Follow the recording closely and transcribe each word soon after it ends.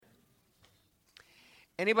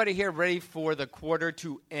Anybody here ready for the quarter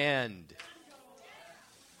to end?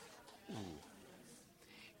 Ooh.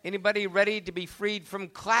 Anybody ready to be freed from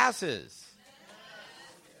classes,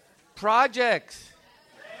 projects,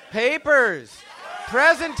 papers,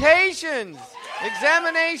 presentations,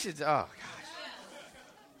 examinations? Oh,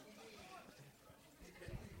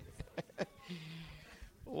 gosh.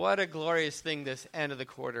 What a glorious thing this end of the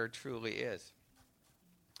quarter truly is.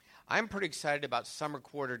 I'm pretty excited about summer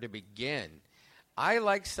quarter to begin. I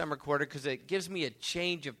like summer quarter because it gives me a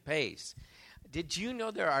change of pace. Did you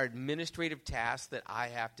know there are administrative tasks that I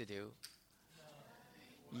have to do?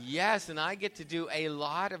 Yes, and I get to do a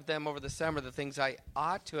lot of them over the summer, the things I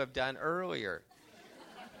ought to have done earlier.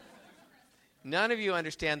 None of you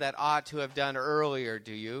understand that ought to have done earlier,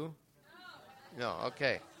 do you? No,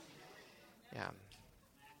 okay. Yeah.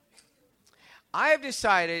 I have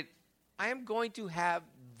decided I am going to have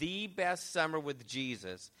the best summer with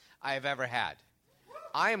Jesus I have ever had.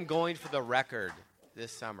 I am going for the record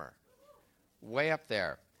this summer. Way up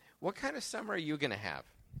there. What kind of summer are you going to have?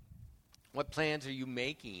 What plans are you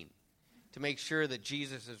making to make sure that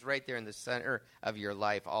Jesus is right there in the center of your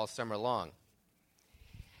life all summer long?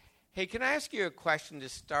 Hey, can I ask you a question to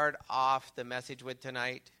start off the message with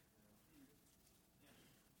tonight?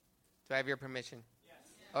 Do I have your permission? Yes.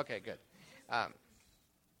 Okay, good. I'm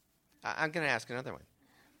going to ask another one.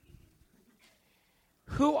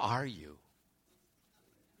 Who are you?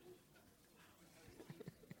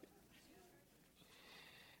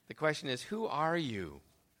 The question is, who are you?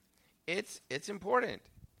 It's important.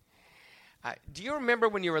 Do you remember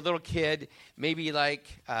when you were a little kid, maybe like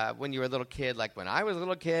when you were a little kid, like when I was a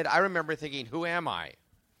little kid, I remember thinking, who am I?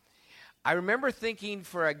 I remember thinking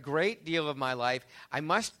for a great deal of my life, I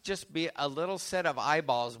must just be a little set of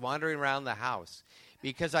eyeballs wandering around the house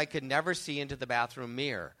because I could never see into the bathroom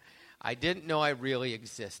mirror. I didn't know I really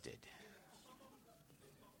existed.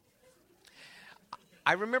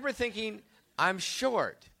 I remember thinking, I'm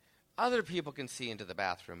short. Other people can see into the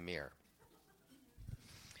bathroom mirror.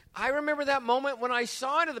 I remember that moment when I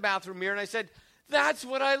saw into the bathroom mirror and I said, that's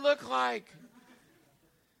what I look like.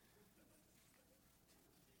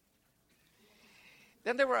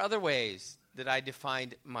 Then there were other ways that I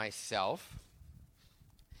defined myself.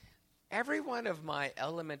 Every one of my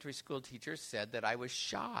elementary school teachers said that I was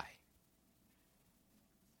shy.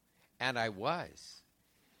 And I was.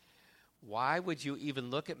 Why would you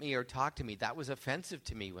even look at me or talk to me? That was offensive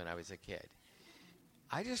to me when I was a kid.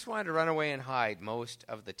 I just wanted to run away and hide most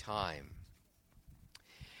of the time.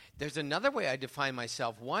 There's another way I define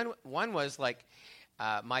myself. One was like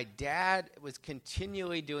my dad was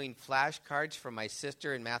continually doing flashcards for my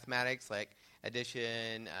sister in mathematics, like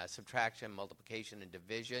addition, subtraction, multiplication, and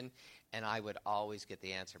division, and I would always get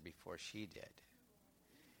the answer before she did.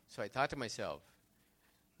 So I thought to myself,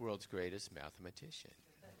 world's greatest mathematician.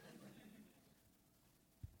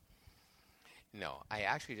 No, I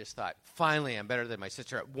actually just thought, finally, I'm better than my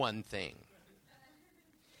sister at one thing.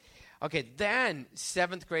 Okay, then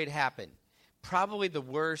 7th grade happened. Probably the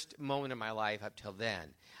worst moment of my life up till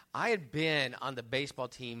then. I had been on the baseball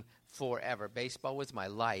team forever. Baseball was my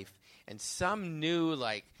life. And some new,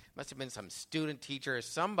 must have been some student teacher or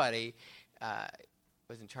somebody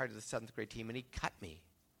was in charge of the 7th grade team, and he cut me.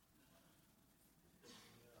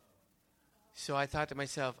 So I thought to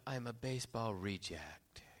myself, I'm a baseball reject.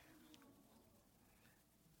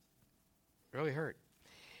 Really hurt.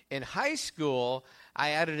 In high school, I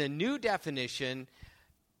added a new definition.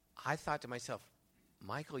 I thought to myself,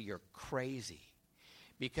 Michael, you're crazy.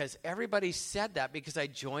 Because everybody said that because I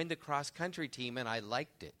joined the cross-country team and I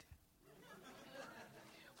liked it.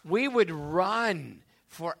 We would run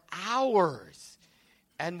for hours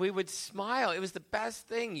and we would smile. It was the best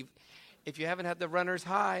thing. If you haven't had the runner's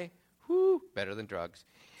high, whoo, better than drugs.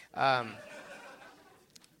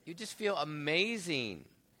 You just feel amazing.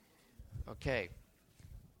 Okay.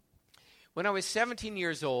 When I was 17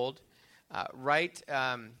 years old,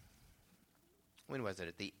 when was it?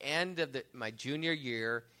 At the end of my junior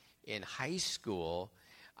year in high school,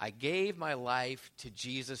 I gave my life to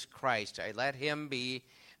Jesus Christ. I let him be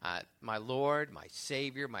my Lord, my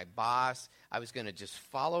Savior, my boss. I was going to just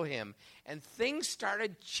follow him. And things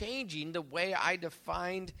started changing the way I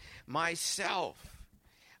defined myself.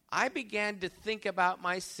 I began to think about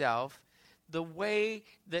myself the way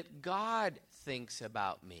that God thinks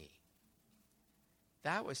about me.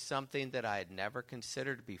 That was something that I had never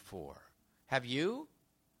considered before. Have you?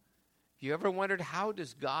 Have you ever wondered, how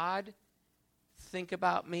does God think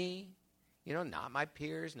about me? You know, not my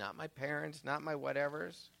peers, not my parents, not my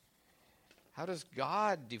whatevers. How does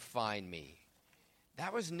God define me?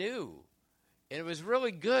 That was new. And it was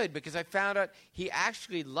really good because I found out he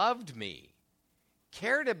actually loved me.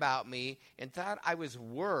 cared about me, and thought I was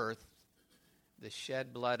worth the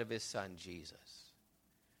shed blood of his son, Jesus.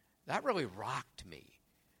 That really rocked me,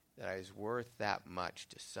 that I was worth that much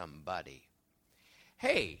to somebody.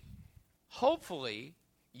 Hey, hopefully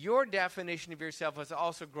your definition of yourself has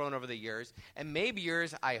also grown over the years, and maybe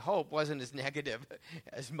yours, I hope, wasn't as negative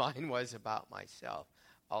as mine was about myself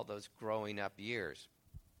all those growing up years.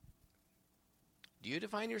 Do you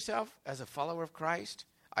define yourself as a follower of Christ?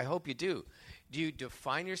 I hope you do. Do you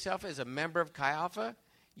define yourself as a member of Chi Alpha?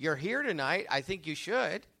 You're here tonight. I think you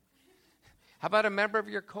should. How about a member of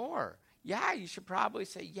your core? Yeah, you should probably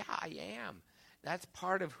say, yeah, I am. That's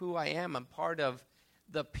part of who I am. I'm part of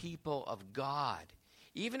the people of God.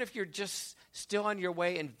 Even if you're just still on your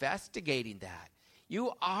way investigating that,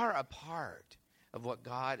 you are a part of what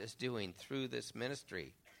God is doing through this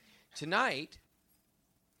ministry. Tonight,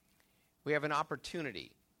 we have an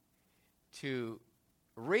opportunity to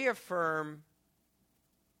reaffirm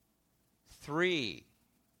 3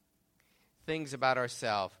 things about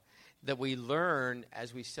ourselves that we learn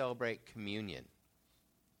as we celebrate communion.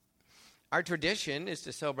 Our tradition is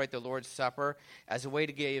to celebrate the Lord's Supper as a way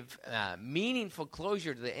to give meaningful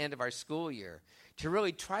closure to the end of our school year, to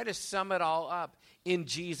really try to sum it all up in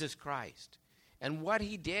Jesus Christ and what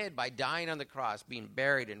he did by dying on the cross, being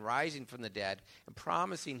buried and rising from the dead and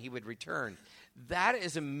promising he would return. That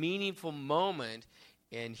is a meaningful moment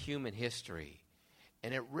in human history,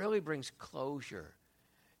 and it really brings closure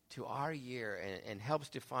to our year and helps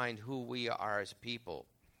define who we are as people.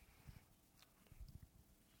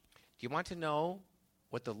 Do you want to know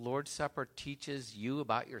what the Lord's Supper teaches you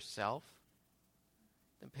about yourself?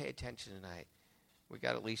 Then pay attention tonight. We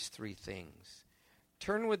got at least 3 things.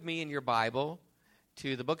 Turn with me in your Bible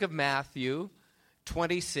to the book of Matthew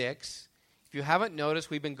 26. If you haven't noticed,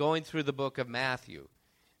 we've been going through the book of Matthew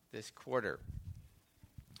this quarter.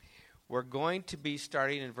 We're going to be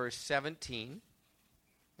starting in verse 17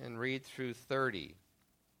 and read through 30.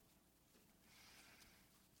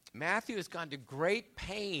 Matthew has gone to great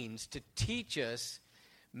pains to teach us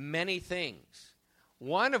many things,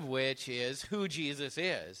 one of which is who Jesus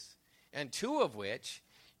is, and 2 of which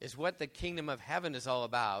is what the kingdom of heaven is all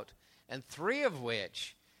about, and 3 of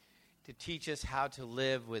which to teach us how to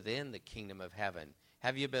live within the kingdom of heaven.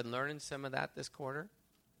 Have you been learning some of that this quarter?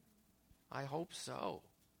 I hope so.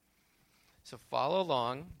 So follow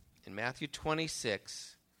along in Matthew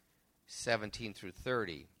 26, 17 through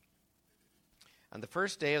 30. On the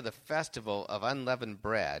first day of the festival of unleavened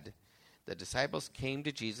bread, the disciples came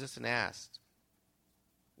to Jesus and asked,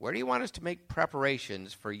 "Where do you want us to make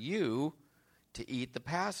preparations for you to eat the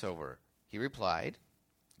Passover?" He replied,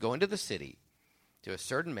 "Go into the city to a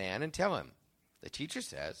certain man and tell him, 'The teacher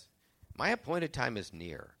says, my appointed time is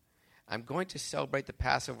near. I'm going to celebrate the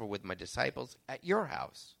Passover with my disciples at your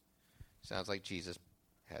house.'" Sounds like Jesus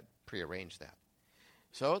had prearranged that.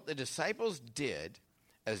 So the disciples did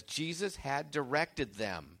as Jesus had directed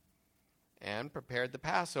them and prepared the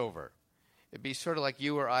Passover. It'd be sort of like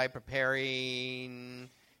you or I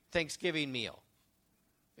preparing Thanksgiving meal.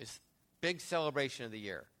 It's a big celebration of the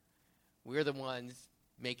year. We're the ones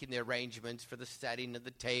making the arrangements for the setting of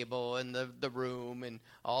the table and the room and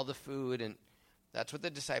all the food, and that's what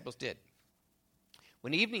the disciples did.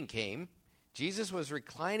 When evening came, Jesus was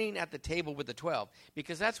reclining at the table with the 12,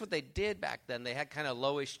 because that's what they did back then. They had kind of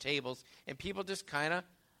lowish tables, and people just kind of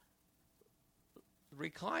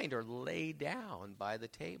reclined or lay down by the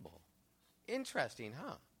table. Interesting,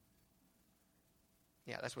 huh?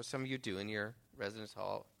 Yeah, that's what some of you do in your residence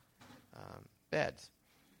hall beds.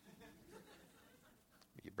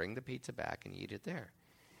 You bring the pizza back and you eat it there.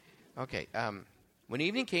 Okay, when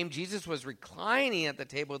evening came, Jesus was reclining at the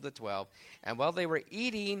table of the 12, and while they were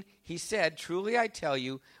eating, he said, "Truly I tell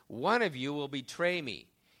you, one of you will betray me."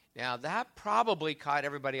 Now, that probably caught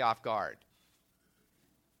everybody off guard.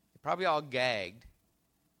 They probably all gagged.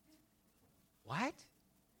 What?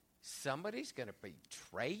 Somebody's going to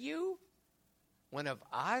betray you? One of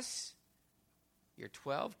us? Your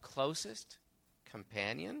 12 closest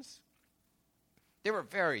companions? They were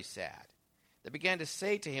very sad. They began to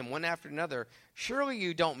say to him one after another, "Surely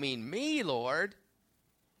you don't mean me, Lord."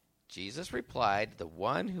 Jesus replied, "The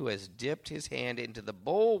one who has dipped his hand into the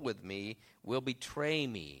bowl with me will betray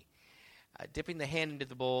me." Dipping the hand into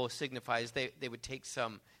the bowl signifies they would take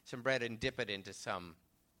some bread and dip it into some,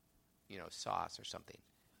 sauce or something.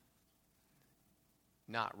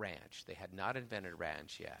 Not ranch. They had not invented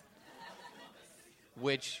ranch yet.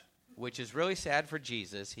 Which is really sad for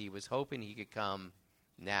Jesus. He was hoping he could come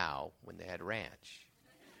now when they had ranch.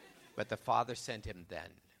 But the Father sent him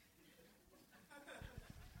then.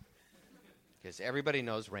 Because everybody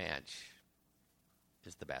knows ranch.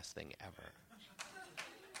 is the best thing ever.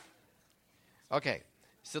 Okay,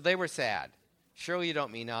 so they were sad. Surely you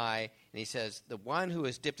don't mean I. And he says, the one who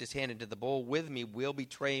has dipped his hand into the bowl with me will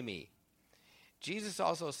betray me. Jesus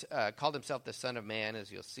also called himself the Son of Man,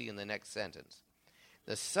 as you'll see in the next sentence.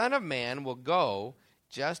 The Son of Man will go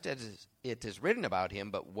just as it is written about him,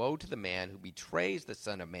 but woe to the man who betrays the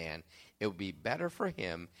Son of Man. It would be better for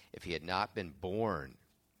him if he had not been born.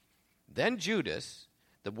 Then Judas,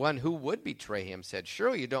 the one who would betray him, said,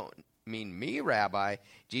 surely you don't mean me, Rabbi.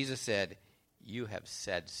 Jesus said, you have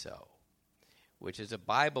said so, which is a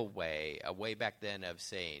Bible way, a way back then of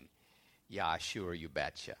saying, yeah, sure, you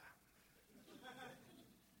betcha.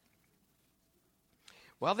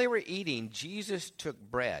 While they were eating, Jesus took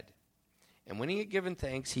bread, and when he had given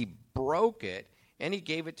thanks, he broke it, and he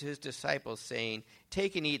gave it to his disciples, saying,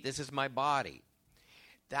 take and eat, this is my body.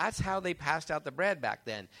 That's how they passed out the bread back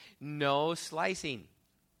then. No slicing,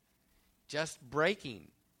 just breaking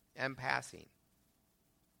and passing.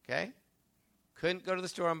 Okay? Couldn't go to the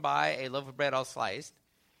store and buy a loaf of bread all sliced.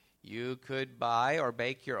 You could buy or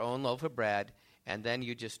bake your own loaf of bread, and then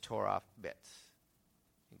you just tore off bits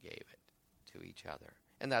and gave it to each other.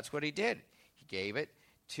 And that's what he did. He gave it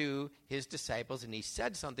to his disciples, and he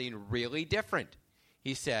said something really different.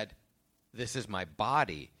 He said, this is my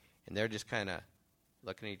body. And they're just kind of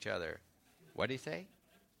looking at each other. What did he say?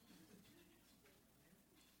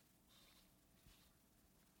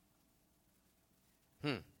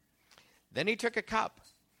 Then he took a cup.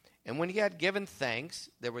 And when he had given thanks,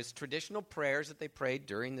 there was traditional prayers that they prayed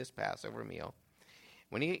during this Passover meal.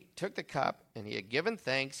 When he took the cup and he had given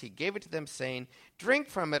thanks, he gave it to them, saying, drink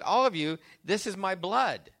from it, all of you. This is my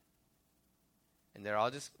blood. And they're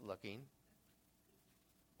all just looking.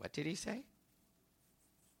 What did he say?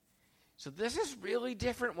 So this is really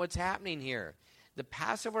different what's happening here. The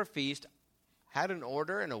Passover feast had an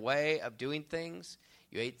order and a way of doing things.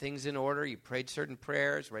 You ate things in order. You prayed certain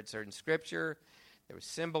prayers, read certain scripture. There was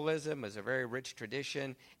symbolism. It was a very rich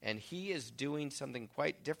tradition. And he is doing something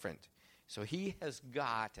quite different. So he has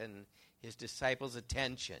gotten his disciples'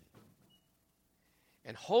 attention.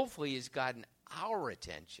 And hopefully he's gotten our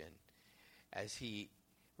attention as he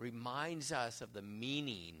reminds us of the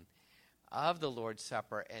meaning of the Lord's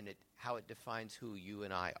Supper and how it defines who you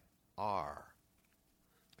and I are.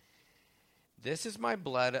 This is my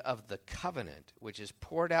blood of the covenant, which is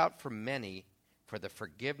poured out for many for the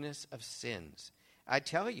forgiveness of sins. I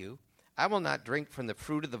tell you, I will not drink from the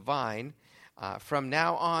fruit of the vine from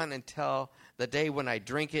now on until the day when I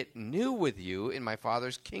drink it new with you in my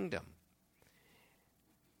Father's kingdom.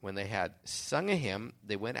 When they had sung a hymn,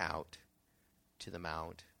 they went out to the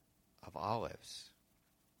Mount of Olives.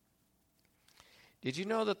 Did you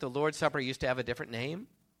know that the Lord's Supper used to have a different name?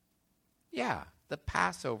 Yeah, the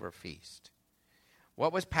Passover feast.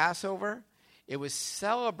 What was Passover? It was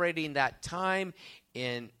celebrating that time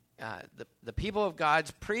in the people of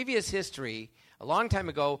God's previous history, a long time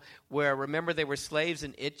ago, where, remember, they were slaves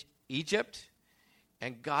in Egypt,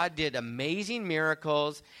 and God did amazing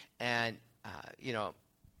miracles and,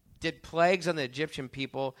 did plagues on the Egyptian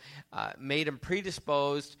people, made them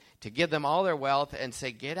predisposed to give them all their wealth and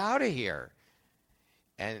say, get out of here.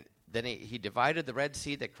 And then he divided the Red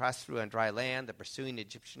Sea that crossed through on dry land. The pursuing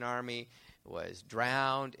Egyptian army was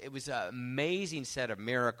drowned. It was an amazing set of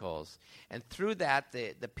miracles. And through that,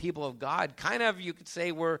 the people of God kind of, you could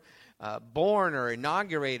say, were born or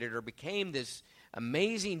inaugurated or became this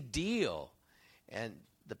amazing deal. And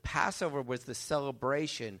the Passover was the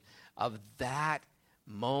celebration of that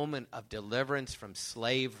moment of deliverance from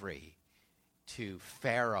slavery to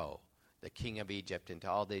Pharaoh, the king of Egypt, and to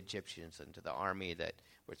all the Egyptians and to the army that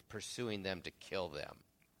was pursuing them to kill them.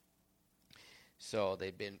 So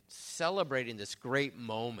they've been celebrating this great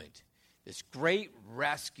moment, this great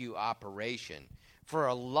rescue operation for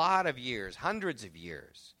a lot of years, hundreds of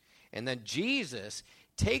years. And then Jesus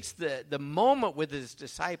takes the moment with his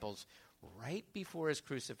disciples right before his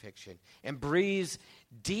crucifixion and breathes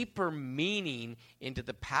deeper meaning into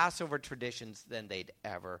the Passover traditions than they'd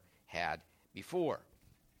ever had before.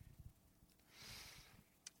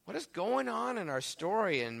 What is going on in our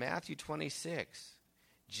story in Matthew 26?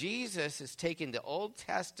 Jesus is taking the Old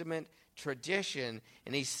Testament tradition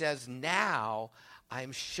and he says, now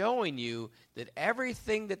I'm showing you that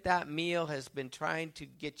everything that meal has been trying to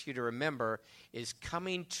get you to remember is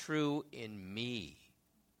coming true in me.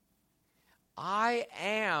 I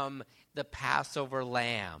am the Passover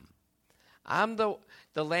lamb. I'm the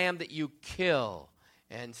lamb that you kill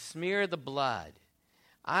and smear the blood.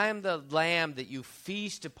 I'm the lamb that you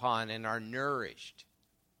feast upon and are nourished.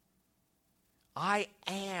 I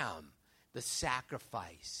am the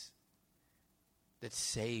sacrifice that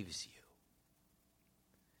saves you.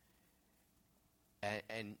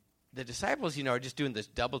 And the disciples, are just doing this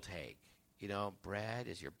double take. Bread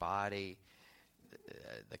is your body,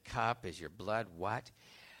 the cup is your blood. What?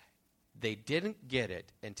 They didn't get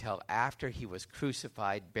it until after he was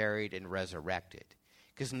crucified, buried, and resurrected,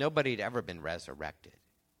 because nobody had ever been resurrected.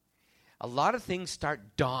 A lot of things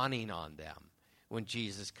start dawning on them when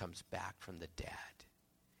Jesus comes back from the dead.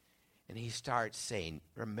 And he starts saying,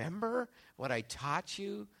 remember what I taught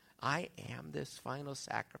you? I am this final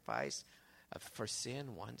sacrifice for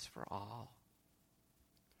sin once for all.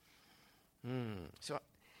 So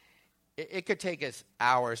it could take us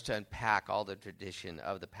hours to unpack all the tradition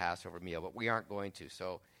of the Passover meal, but we aren't going to.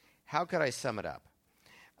 So how could I sum it up?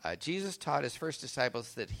 Jesus taught his first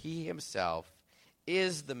disciples that he himself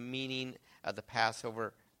is the meaning of the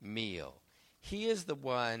Passover meal. He is the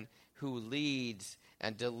one who leads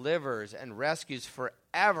and delivers and rescues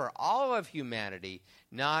forever all of humanity,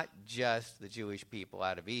 not just the Jewish people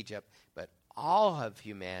out of Egypt, but all of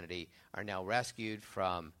humanity are now rescued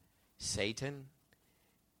from Satan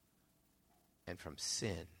and from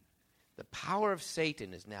sin. The power of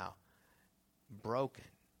Satan is now broken.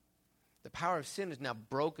 The power of sin is now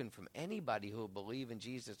broken from anybody who will believe in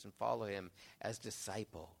Jesus and follow him as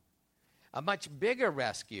disciple. A much bigger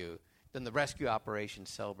rescue than the rescue operation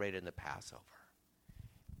celebrated in the Passover.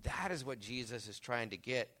 That is what Jesus is trying to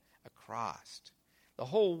get across. The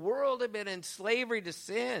whole world had been in slavery to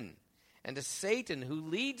sin and to Satan, who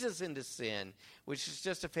leads us into sin, which is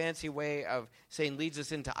just a fancy way of saying leads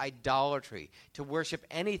us into idolatry, to worship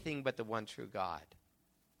anything but the one true God.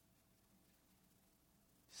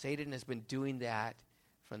 Satan has been doing that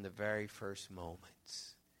from the very first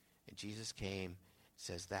moments. And Jesus came,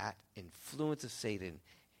 says that influence of Satan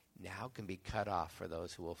now can be cut off for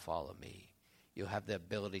those who will follow me. You'll have the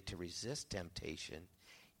ability to resist temptation.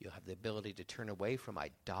 You'll have the ability to turn away from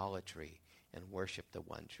idolatry and worship the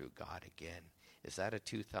one true God again. Is that a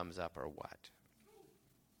 2 thumbs up or what?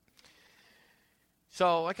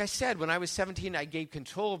 So, like I said, when I was 17, I gave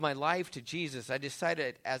control of my life to Jesus. I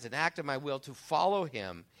decided as an act of my will to follow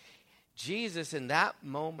him. Jesus, in that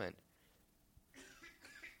moment,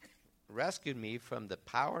 rescued me from the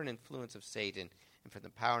power and influence of Satan and from the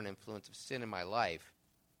power and influence of sin in my life.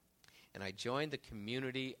 And I joined the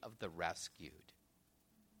community of the rescued.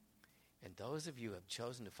 And those of you who have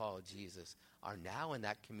chosen to follow Jesus are now in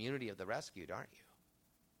that community of the rescued, aren't you?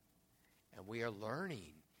 And we are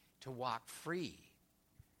learning to walk free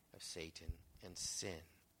of Satan and sin.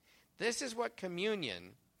 This is what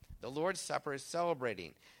communion, the Lord's Supper, is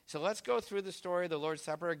celebrating. So let's go through the story of the Lord's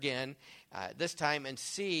Supper again, this time, and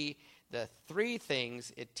see the 3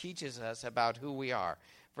 things it teaches us about who we are.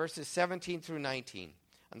 Verses 17 through 19.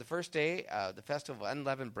 On the first day of the festival of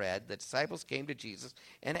unleavened bread, the disciples came to Jesus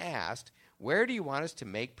and asked, "Where do you want us to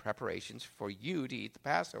make preparations for you to eat the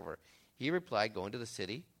Passover?" He replied, "Go into the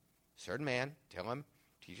city, certain man, tell him,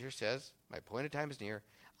 teacher says, my appointed time is near.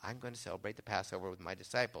 I'm going to celebrate the Passover with my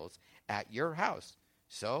disciples at your house."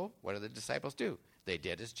 So, what did the disciples do? They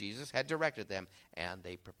did as Jesus had directed them, and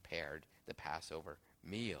they prepared the Passover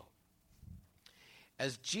meal.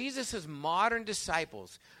 As Jesus' modern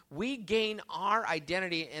disciples, we gain our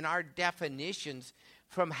identity and our definitions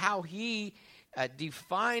from how he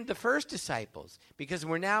defined the first disciples, because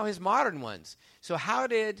we're now his modern ones. So how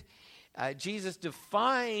did Jesus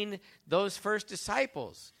define those first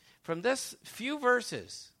disciples? From this few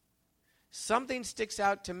verses, something sticks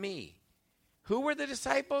out to me. Who were the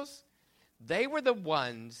disciples? They were the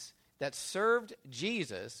ones that served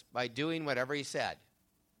Jesus by doing whatever he said.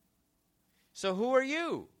 So who are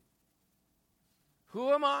you?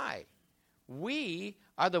 Who am I? We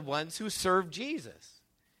are the ones who serve Jesus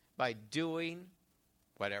by doing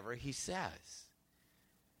whatever he says.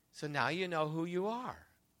 So now you know who you are.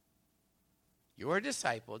 You're a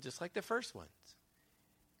disciple just like the first ones.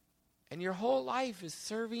 And your whole life is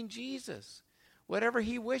serving Jesus. Whatever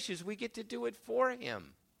he wishes, we get to do it for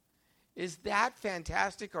him. Is that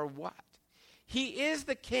fantastic or what? He is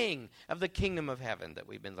the king of the kingdom of heaven that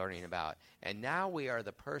we've been learning about. And now we are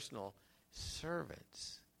the personal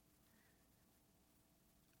servants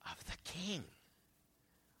of the king.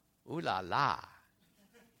 Ooh la la.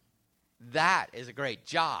 That is a great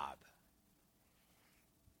job.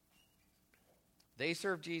 They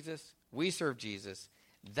serve Jesus. We serve Jesus.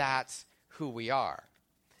 That's who we are.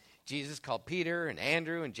 Jesus called Peter and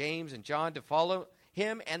Andrew and James and John to follow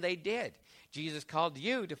him, and they did. Jesus called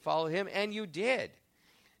you to follow him, and you did.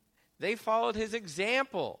 They followed his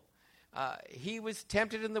example. He was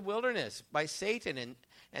tempted in the wilderness by Satan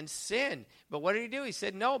and sin. But what did he do? He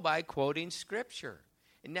said no by quoting Scripture.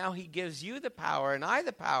 And now he gives you the power and I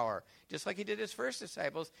the power, just like he did his first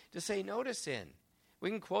disciples, to say no to sin We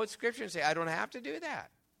can quote Scripture and say, I don't have to do that.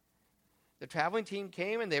 The traveling team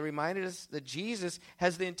came and they reminded us that Jesus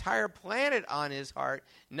has the entire planet on his heart,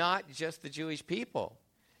 not just the Jewish people.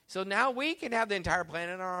 So now we can have the entire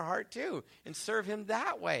planet on our heart too and serve him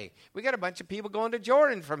that way. We got a bunch of people going to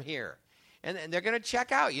Jordan from here. And they're going to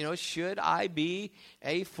check out, should I be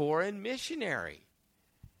a foreign missionary?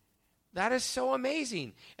 That is so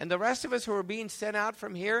amazing. And the rest of us who are being sent out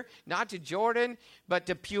from here, not to Jordan, but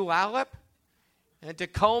to Puyallup and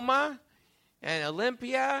Tacoma and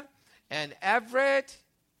Olympia and Everett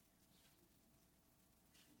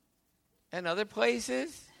and other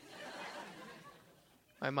places.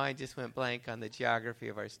 My mind just went blank on the geography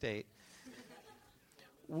of our state.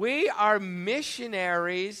 We are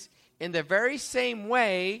missionaries in the very same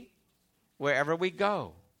way wherever we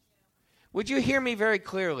go. Would you hear me very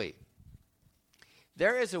clearly?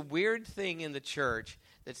 There is a weird thing in the church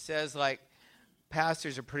that says, like,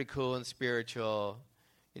 pastors are pretty cool and spiritual.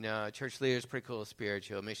 Church leaders are pretty cool and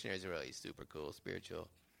spiritual. Missionaries are really super cool spiritual.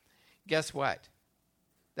 Guess what?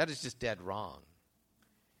 That is just dead wrong.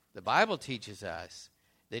 The Bible teaches us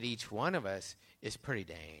that each one of us is pretty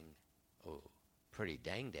dang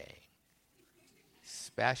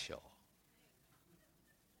special.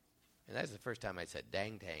 And that's the first time I said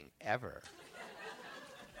dang ever.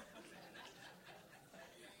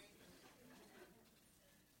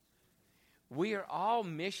 We are all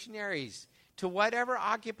missionaries to whatever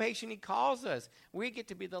occupation he calls us. We get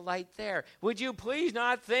to be the light there. Would you please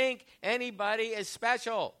not think anybody is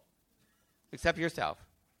special except yourself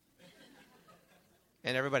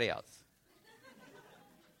and everybody else?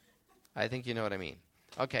 I think you know what I mean.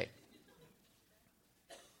 Okay.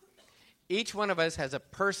 Each one of us has a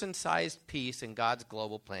person-sized piece in God's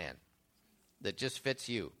global plan that just fits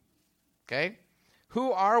you. Okay?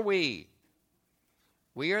 Who are we?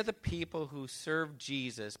 We are the people who serve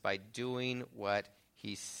Jesus by doing what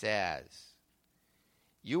he says.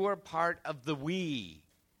 You are part of the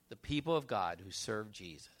people of God who serve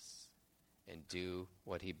Jesus and do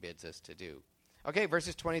what he bids us to do. Okay,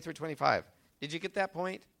 verses 20 through 25. Did you get that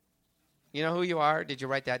point? You know who you are? Did you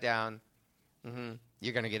write that down? Mm-hmm.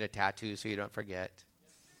 You're going to get a tattoo so you don't forget.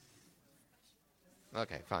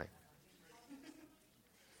 Okay, fine.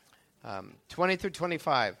 20 through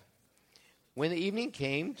 25. When the evening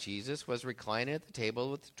came, Jesus was reclining at the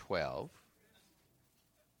table with the 12.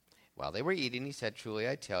 While they were eating, he said, "Truly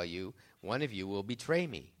I tell you, one of you will betray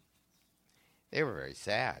me." They were very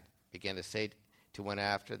sad, began to say to him one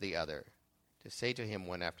after the other,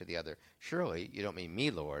 "Surely you don't mean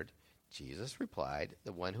me, Lord." Jesus replied,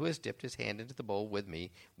 "The one who has dipped his hand into the bowl with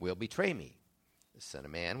me will betray me. The Son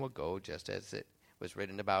of Man will go just as it was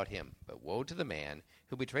written about him. But woe to the man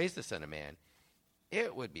who betrays the Son of Man.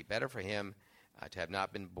 It would be better for him to have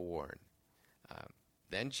not been born."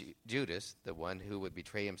 Then Judas, the one who would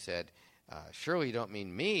betray him, said, "Surely you don't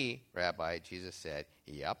mean me, Rabbi." Jesus said,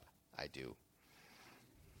 "Yep, I do."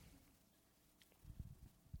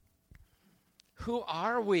 Who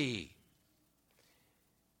are we?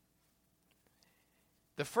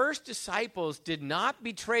 The first disciples did not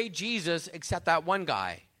betray Jesus except that one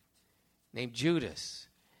guy named Judas.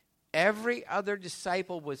 Every other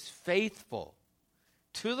disciple was faithful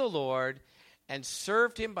to the Lord and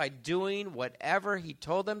served him by doing whatever he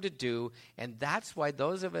told them to do. And that's why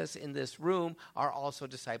those of us in this room are also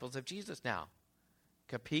disciples of Jesus now.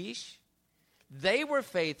 Capiche? They were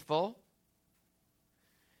faithful.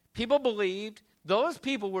 People believed. Those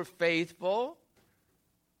people were faithful.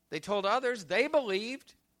 They told others. They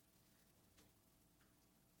believed.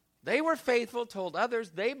 They were faithful, told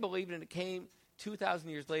others. They believed, and it came 2,000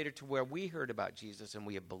 years later to where we heard about Jesus and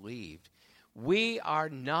we have believed. We are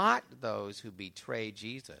not those who betray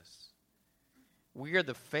Jesus. We are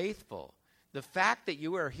the faithful. The fact that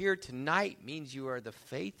you are here tonight means you are the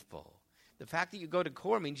faithful. The fact that you go to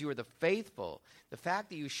core means you are the faithful. The fact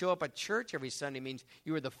that you show up at church every Sunday means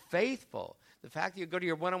you are the faithful. The fact that you go to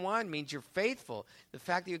your one-on-one means you're faithful. The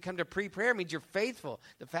fact that you come to pre-prayer means you're faithful.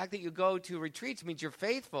 The fact that you go to retreats means you're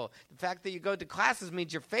faithful. The fact that you go to classes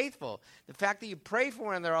means you're faithful. The fact that you pray for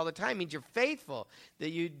one another all the time means you're faithful. That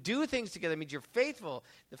you do things together means you're faithful.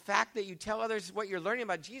 The fact that you tell others what you're learning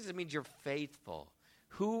about Jesus means you're faithful.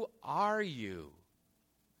 Who are you?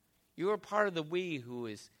 You are part of the we who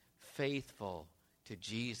is faithful to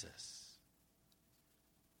Jesus.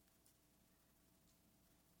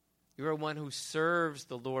 You are one who serves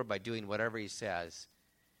the Lord by doing whatever he says,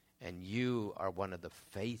 and you are one of the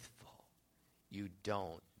faithful. You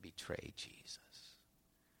don't betray Jesus.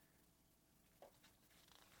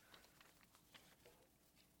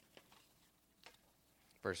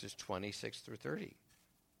 Verses 26 through 30.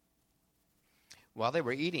 While they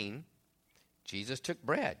were eating, Jesus took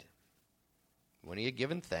bread. When he had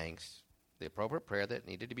given thanks, the appropriate prayer that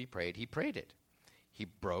needed to be prayed, he prayed it. He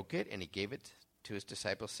broke it and he gave it to his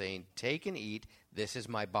disciples, saying, "Take and eat, this is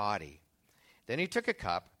my body." Then he took a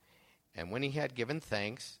cup, and when he had given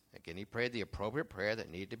thanks, again he prayed the appropriate prayer that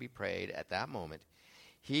needed to be prayed at that moment.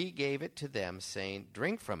 He gave it to them, saying,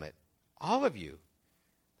 "Drink from it, all of you.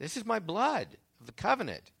 This is my blood of the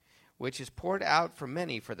covenant, which is poured out for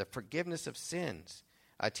many for the forgiveness of sins.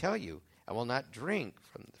 I tell you, I will not drink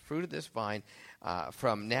from the fruit of this vine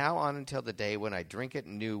from now on until the day when I drink it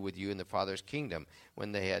new with you in the Father's kingdom."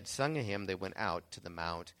 When they had sung a hymn, they went out to the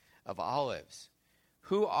Mount of Olives.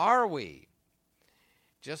 Who are we?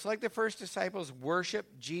 Just like the first disciples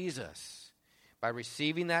worship Jesus by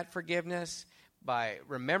receiving that forgiveness, by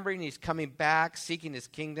remembering he's coming back, seeking his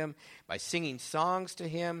kingdom, by singing songs to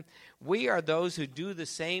him. We are those who do the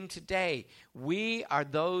same today. We are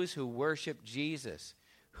those who worship Jesus.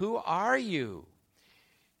 Who are you?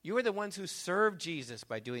 You are the ones who serve Jesus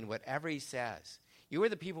by doing whatever he says. You are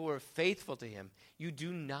the people who are faithful to him. You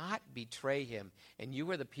do not betray him. And you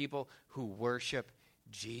are the people who worship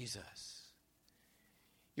Jesus.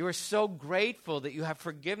 You are so grateful that you have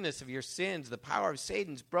forgiveness of your sins. The power of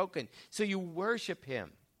Satan's broken, so you worship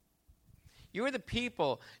him. You are the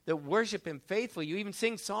people that worship him faithfully. You even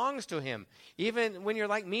sing songs to him. Even when you're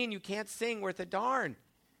like me and you can't sing worth a darn,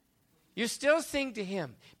 you still sing to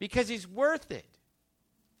him because he's worth it.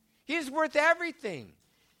 He is worth everything.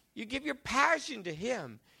 You give your passion to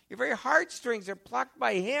him. Your very heartstrings are plucked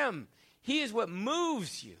by him. He is what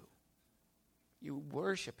moves you. You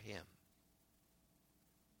worship him.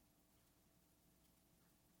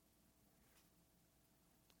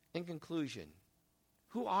 In conclusion,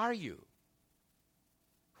 who are you?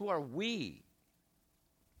 Who are we?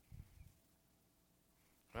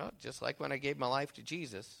 Well, just like when I gave my life to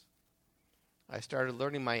Jesus, I started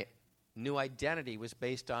learning my new identity was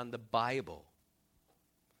based on the Bible.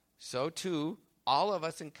 So too, all of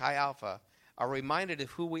us in Chi Alpha are reminded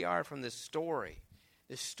of who we are from this story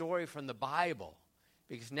from the Bible,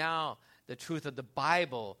 because now the truth of the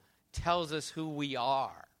Bible tells us who we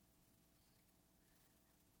are.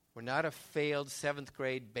 We're not a failed 7th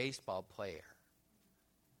grade baseball player.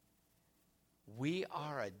 We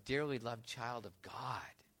are a dearly loved child of God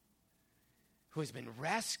who has been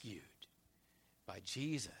rescued by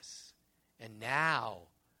Jesus. And now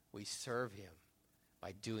we serve him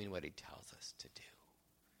by doing what he tells us to do.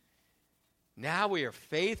 Now we are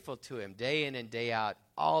faithful to him day in and day out,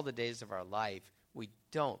 all the days of our life. We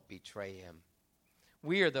don't betray him.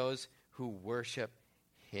 We are those who worship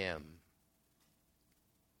him.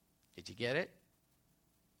 Did you get it?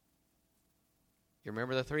 You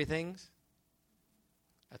remember the 3 things?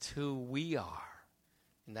 That's who we are,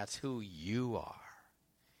 and that's who you are.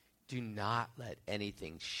 Do not let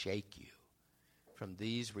anything shake you from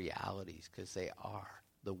these realities, because they are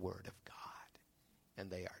the Word of God, and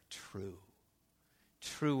they are true.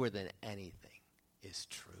 Truer than anything is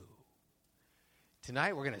true.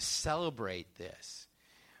 Tonight we're going to celebrate this.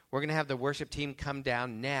 We're going to have the worship team come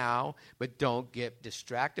down now, but don't get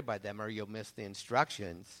distracted by them or you'll miss the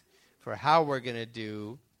instructions for how we're going to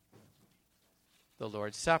do the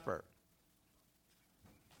Lord's Supper.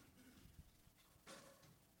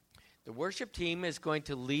 The worship team is going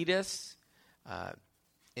to lead us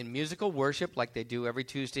in musical worship like they do every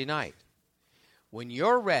Tuesday night. When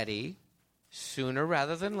you're ready, sooner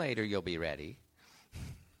rather than later you'll be ready,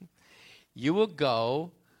 you will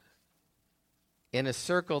go in a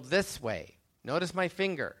circle this way. Notice my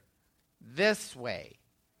finger. This way.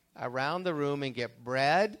 Around the room and get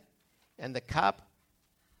bread and the cup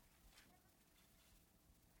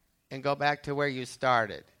and go back to where you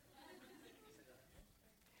started.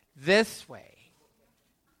 This way.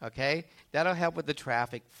 Okay? That'll help with the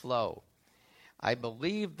traffic flow. I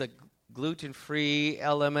believe the gluten-free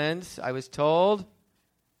elements, I was told,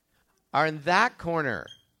 are in that corner.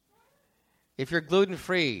 If you're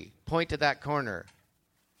gluten-free, point to that corner.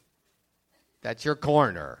 That's your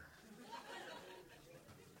corner.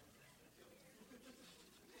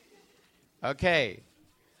 Okay.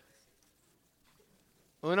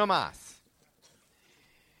 Uno más.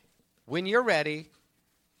 When you're ready,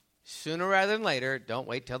 sooner rather than later, don't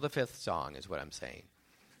wait till the 5th song is what I'm saying.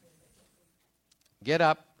 Get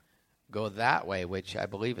up, go that way, which I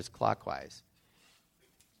believe is clockwise.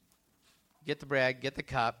 Get the bread, get the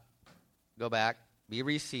cup, go back, be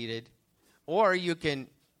reseated. Or you can,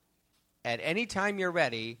 at any time you're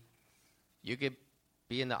ready, you could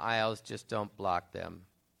be in the aisles, just don't block them.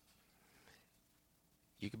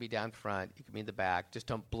 You could be down front, you could be in the back, just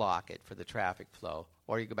don't block it for the traffic flow.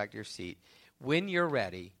 Or you go back to your seat. When you're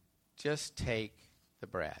ready, just take the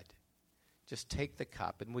bread. just take the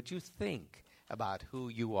cup and would you think about who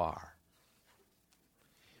you are?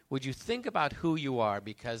 Would you think about who you are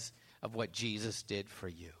because of what Jesus did for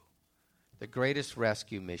you? The greatest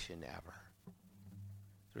rescue mission ever.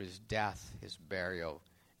 Through his death, his burial,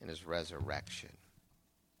 and his resurrection.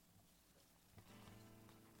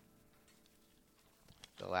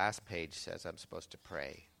 The last page says I'm supposed to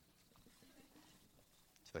pray.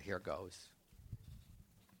 So here goes.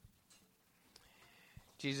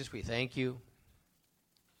 Jesus, we thank you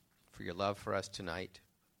for your love for us tonight.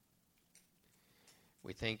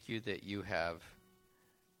 We thank you that you have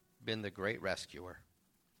been the great rescuer,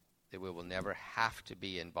 that we will never have to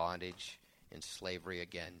be in bondage, in slavery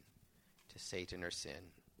again to Satan or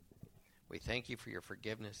sin. We thank you for your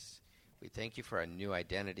forgiveness. We thank you for a new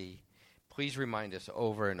identity. Please remind us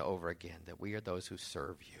over and over again that we are those who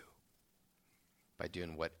serve you by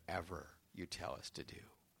doing whatever you tell us to do.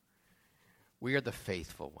 We are the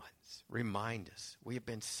faithful ones. Remind us, we have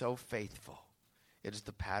been so faithful. It is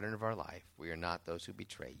the pattern of our life. We are not those who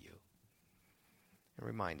betray you. And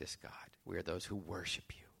remind us, God, we are those who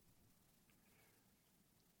worship you.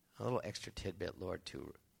 A little extra tidbit, Lord,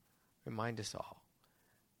 to remind us all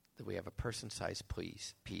that we have a person-sized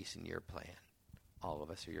peace in your plan. All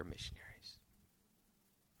of us are your missionaries.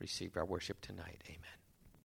 Receive our worship tonight. Amen.